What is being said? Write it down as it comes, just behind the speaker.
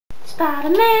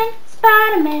Spider-Man,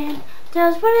 Spider-Man,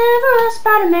 does whatever a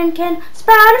Spider-Man can.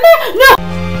 Spider-Man, no!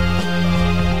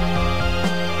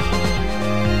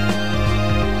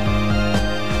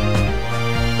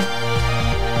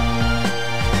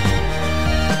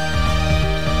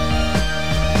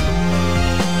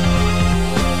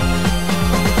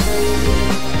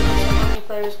 How many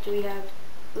players do we have?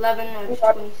 11 or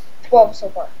 20? 12 so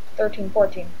far. 13,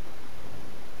 14.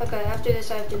 Okay, after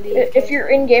this I have to leave. If you're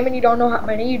in game and you don't know how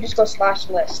many, you just go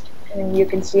 /list, and you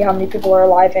can see how many people are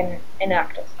alive and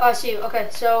inactive. Oh, I see. Okay,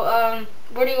 so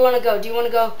where do you want to go? Do you want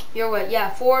to go your way?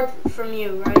 Yeah, forward from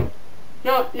you, right?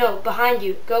 No, behind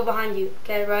you. Go behind you.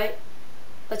 Okay, right?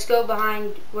 Let's go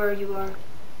behind where you are.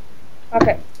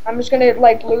 Okay, I'm just gonna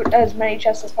like loot as many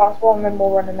chests as possible, and then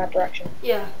we'll run in that direction.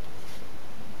 Yeah.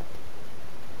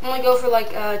 Only go for like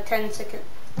 10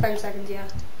 seconds, yeah.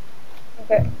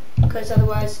 Okay. Because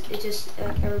otherwise, it just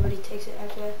everybody takes it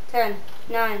after 10,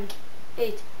 9,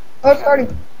 8. Oh, it's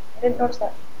starting. I didn't notice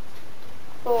that.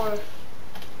 4,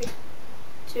 3,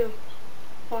 2,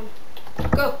 1.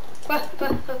 Go.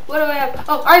 What do I have?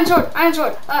 Oh, iron sword.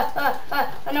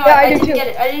 No, Yeah, I do didn't too. get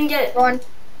it. I didn't get it. Go on.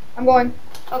 I'm going.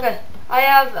 Okay. I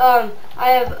have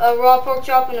a raw pork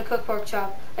chop and a cooked pork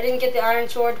chop. I didn't get the iron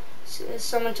sword.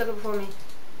 Someone took it before me.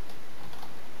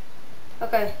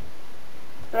 Okay.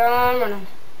 But I'm running.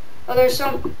 Oh, there's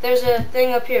a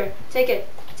thing up here. Take it.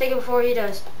 Take it before he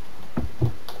does.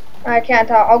 I can't.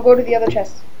 I'll go to the other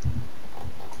chest.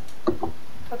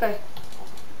 Okay.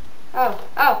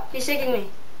 Ow, he's taking me.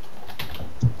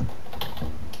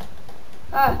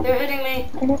 Ah, they're hitting me.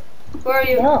 Where are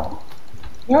you? No,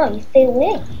 you stay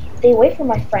away. Stay away from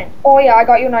my friend. Oh yeah, I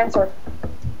got you an iron sword.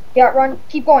 Yeah, run.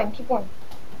 Keep going.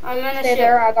 I'm in a Stay ship.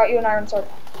 there. I got you an iron sword.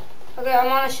 Okay,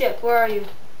 I'm on a ship. Where are you?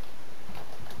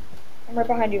 I'm right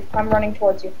behind you. I'm running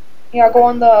towards you. Yeah, go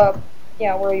on the.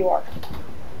 Yeah, where you are.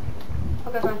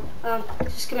 Okay, fine.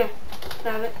 Just come here. Can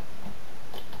I have it?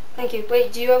 Thank you.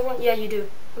 Wait, do you have one? Yeah, you do.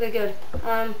 Okay, good.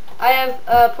 I have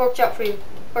a pork chop for you.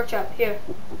 Pork chop, here.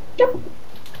 Yep.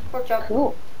 Pork chop.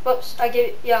 Cool. Whoops,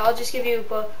 I'll just give you,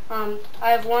 but, I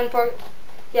have one pork,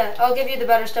 yeah, I'll give you the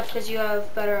better stuff because you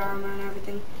have better armor and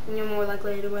everything, and you're more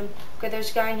likely to win. Okay,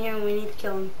 there's a guy in here and we need to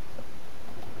kill him.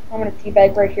 I'm gonna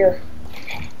teabag right here.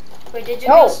 Wait, did you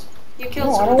No. kill, you killed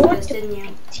No, I someone don't for want this, to didn't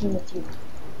you? team with you.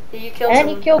 Yeah, you killed And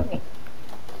someone. he killed me.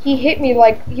 He hit me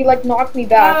like, he like knocked me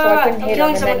back, so I couldn't I'm hit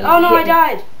killing him, and someone. then Oh he no, hit I me.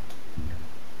 died.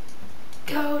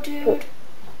 Go, dude. Cool.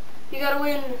 You gotta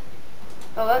win.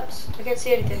 Oh, oops, I can't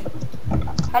see anything.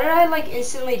 How did I like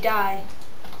instantly die?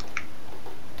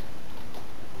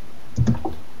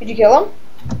 Did you kill him?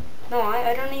 No,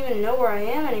 I don't even know where I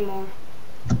am anymore.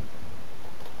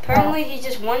 Apparently he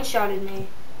just one-shotted me.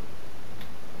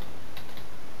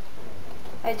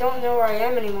 I don't know where I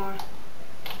am anymore.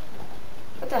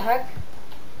 What the heck?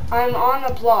 I'm on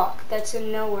a block that's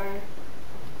in nowhere.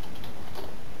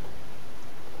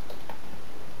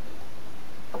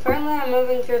 Apparently I'm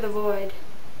moving through the void.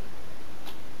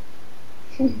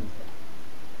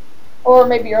 Or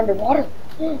maybe you're underwater.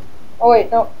 Oh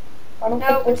wait, no. I don't Nope,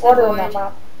 think there's it's the water in that void.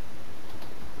 map.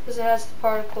 Because it has the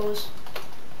particles.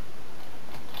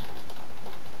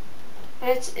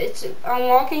 And I'm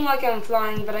walking like I'm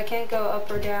flying, but I can't go up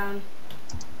or down.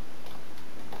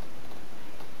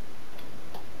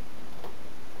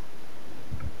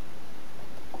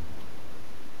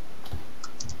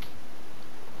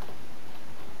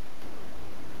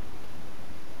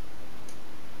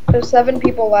 There's 7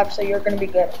 people left, so you're gonna be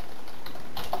good.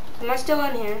 Am I still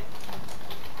in here?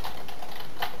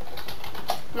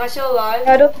 Am I still alive?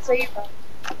 Yeah, I don't say you.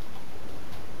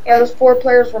 Yeah, there's 4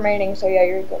 players remaining, so yeah,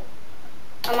 you're good.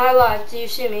 Am I alive? Do you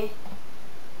see me?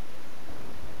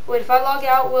 Wait, if I log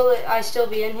out, will I still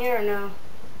be in here or no?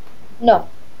 No.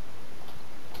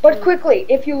 But quickly,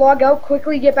 if you log out,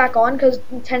 quickly get back on, because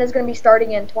 10 is gonna be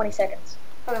starting in 20 seconds.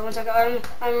 Okay, 1 second.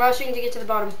 I'm rushing to get to the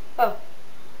bottom. Oh.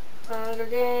 Hunger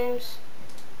Games.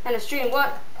 And a stream,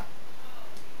 what?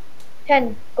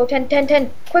 10. Go 10, 10,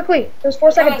 10. Quickly. There's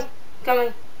 4 seconds.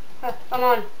 Coming. I'm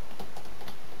on.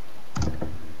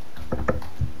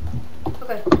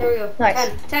 Okay, there we go.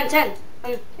 Nice. 10.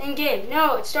 I'm in game.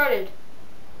 No, it started.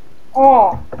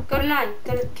 Oh. Go to 9.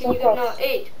 Can you go? No,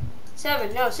 8.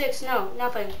 7. No, 6. No,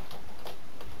 nothing.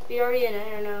 Be already in it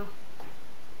or no?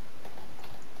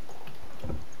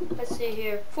 Let's see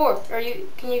here. 4.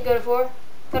 Can you go to 4?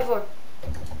 Go to 4.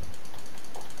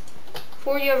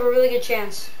 4, you have a really good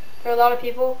chance. There are a lot of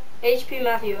people. HP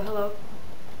Matthew, hello.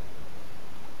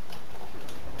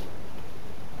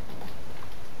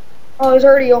 Oh, there's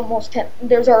already almost 10.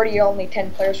 There's already only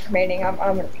 10 players remaining. I'm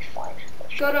gonna be fine.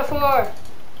 Go to 4.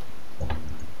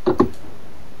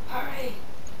 Hurry.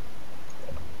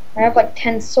 I have like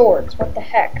 10 swords. What the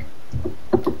heck?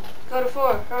 Go to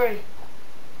 4. Hurry.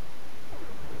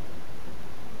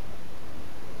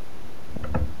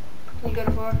 Can you go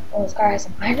to 4? Oh, this guy has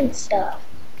some iron stuff.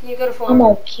 Can you go to 4? I'm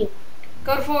all cute.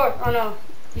 Go to 4. Oh no,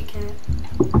 you can't.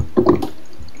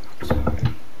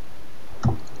 Sorry.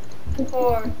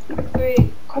 4,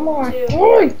 3, Come on. 2, Die.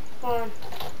 1.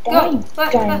 Die, Go!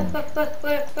 diamond.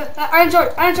 Iron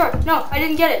sword! Iron sword! No, I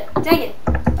didn't get it. Dang it.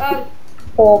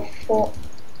 Full.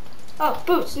 Oh,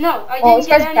 boots. No, I Oh, didn't this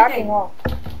get guy's backing anything. off.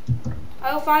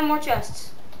 I will find more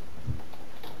chests.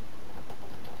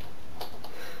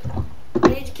 I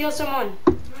need to kill someone.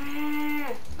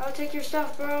 I'll take your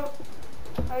stuff, bro.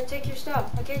 I'll take your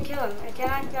stuff. I can't kill him. Can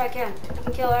I? Yeah, I can. I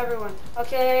can kill everyone. I'll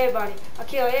kill everybody. I'll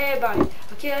kill everybody.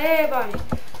 I'll kill everybody.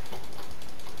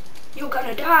 You're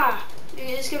gonna die.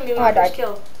 This is gonna be my first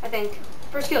kill, I think.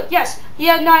 First kill. Yes! He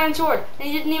had an iron sword, and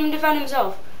he didn't even defend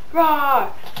himself.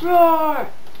 Roar! Roar!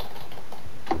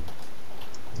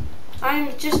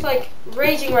 I'm just like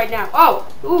raging right now. Oh!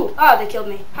 Ooh! Ah, they killed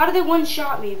me. How did they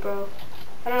one-shot me, bro?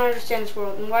 I don't understand this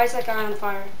world. And why is that guy on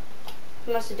fire?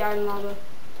 He must have died in lava.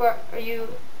 But are you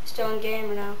still in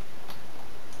game or no?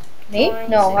 Me? 9,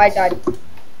 No, 6, I died.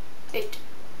 8.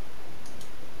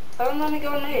 Why won't let me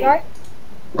go in 8? Right?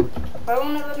 Why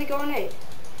won't it let me go in 8?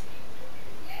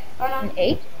 Oh no. An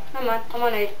 8? Never mind. I'm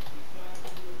on 8.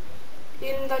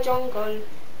 In the jungle.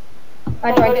 I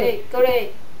Go tried to to. 8. Go to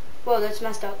 8. Whoa, that's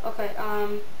messed up. Okay,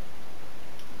 turn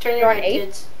your You're on head, 8?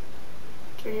 kids.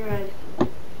 Turn your head.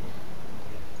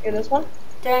 You're this one?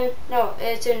 10. No,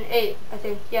 it's in 8, I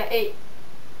think. Yeah, 8.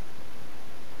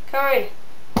 Curry.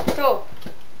 2.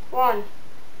 1.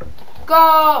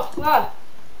 Go!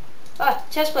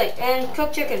 Chest plate and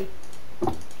cooked chicken.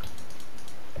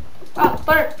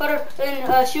 Butter,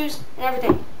 and shoes and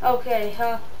everything. Okay,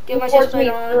 get my chest plate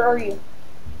on. Where are you?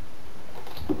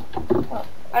 Oh.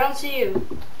 I don't see you.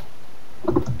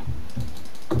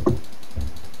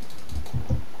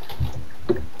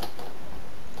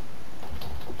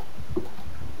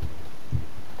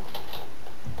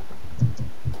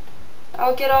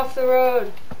 I'll get off the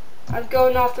road. I'm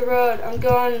going off the road. I'm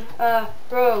going,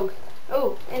 rogue.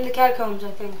 Oh, in the catacombs,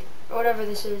 I think. Or whatever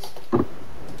this is.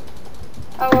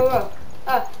 Whoa.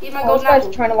 Eat my This golden guy's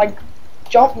apple. trying to like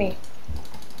jump me.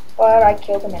 But I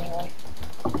killed him anyway.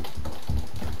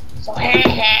 So,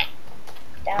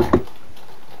 down.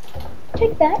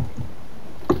 Take that.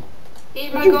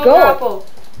 Eat my Where'd you golden go? apple.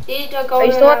 Eat a golden apple. Are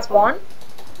you still at spawn?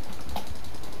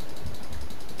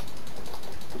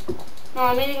 No,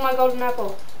 I'm eating my golden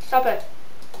apple. Stop it.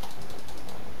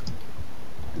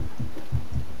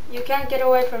 You can't get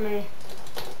away from me.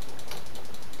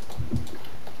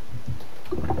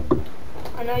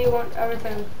 I know you want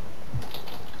everything.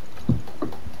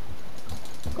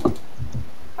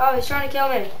 Oh, he's trying to kill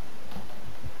me.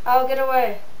 I'll get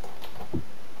away.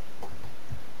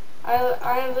 I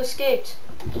have escaped.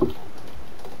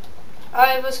 I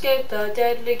have escaped the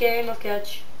deadly game of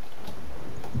catch.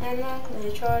 And then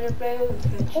they try to play with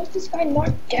catch. How's this guy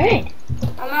not dead?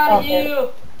 I'm out of Okay. here.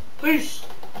 Peace.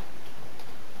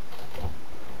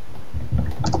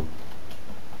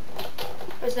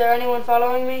 Is there anyone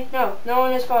following me? No, no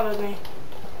one has followed me.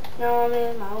 No, I'm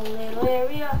in my own little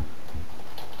area.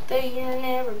 They are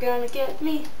never gonna get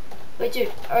me. Wait,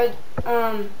 dude, are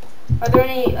there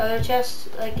any other chests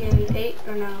like in 8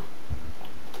 or no?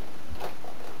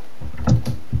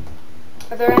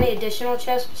 Are there any additional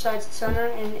chests besides the center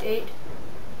in 8?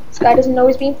 This guy doesn't know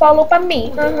he's being followed by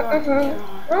me. There are.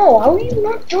 No, how are you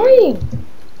not dying?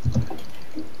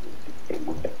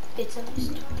 It's a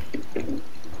mystery.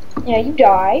 Yeah, you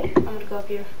died. I'm gonna go up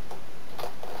here.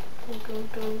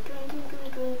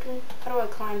 How do I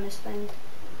climb this thing?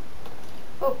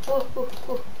 Oh.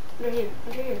 Under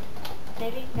here.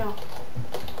 Maybe? No.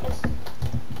 Yes.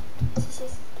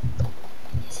 Yes.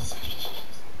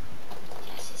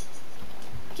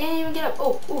 I can't even get up.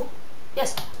 Oh.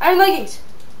 Yes. Iron leggings.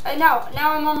 Now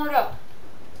I'm armored up.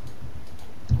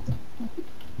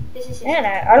 Yes. Man,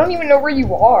 I don't even know where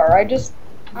you are. I just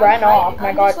ran off and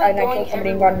I killed somebody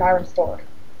and got an iron sword.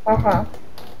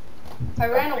 I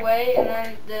ran away and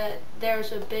then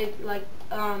there's a big like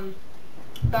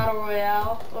battle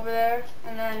royale over there,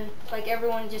 and then like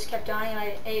everyone just kept dying, and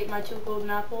I ate my 2 golden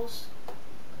apples.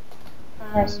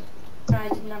 Nice. And I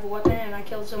didn't have a weapon, and I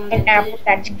killed someone An that apple did.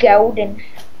 that's golden.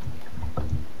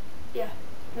 Yeah,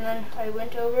 and then I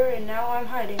went over, and now I'm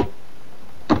hiding.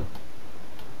 Well,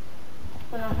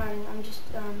 not hiding. I'm just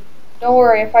Don't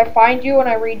worry, if I find you and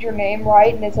I read your name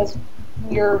right and it says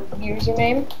your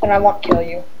username, then I won't kill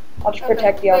you. I'll just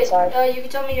protect the outside. You can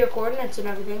tell me your coordinates and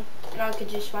everything, and I could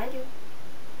just find you.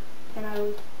 And I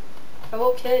would. I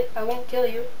won't kill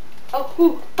you. Oh,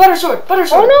 ooh, butter sword, butter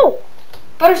sword. Oh no!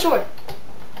 Butter sword.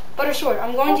 Butter sword.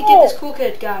 I'm going to get this cool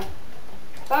kid guy.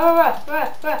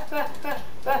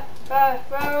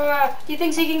 He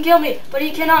thinks he can kill me, but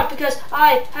he cannot because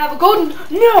I have a golden.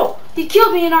 No! He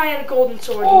killed me and I had a golden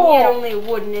sword. And he had only a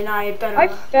wooden and I had better. I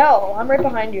fell. I'm right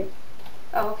behind you.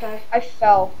 Oh, okay. I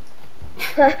fell.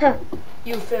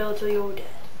 You fell till you're dead.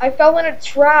 I fell in a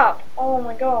trap. Oh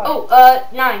my god. Oh,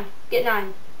 9. Get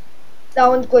 9. That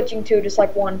one's glitching too, just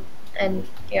like 1. And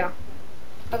yeah.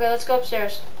 Okay, let's go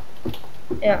upstairs.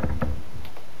 Yeah.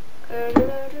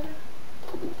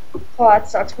 Oh, that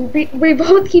sucks. We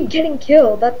both keep getting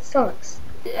killed. That sucks.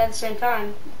 At the same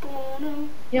time.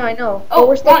 Yeah, I know. Oh, but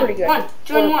we're still pretty good.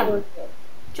 Join one.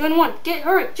 Join one.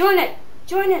 Hurry. Join it.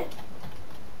 Join it.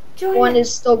 Join One it.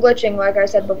 is still glitching, like I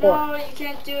said before. No, you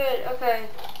can't do it. Okay.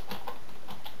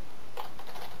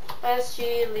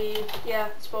 SG leave. Yeah,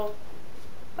 it's full.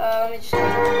 Let me just.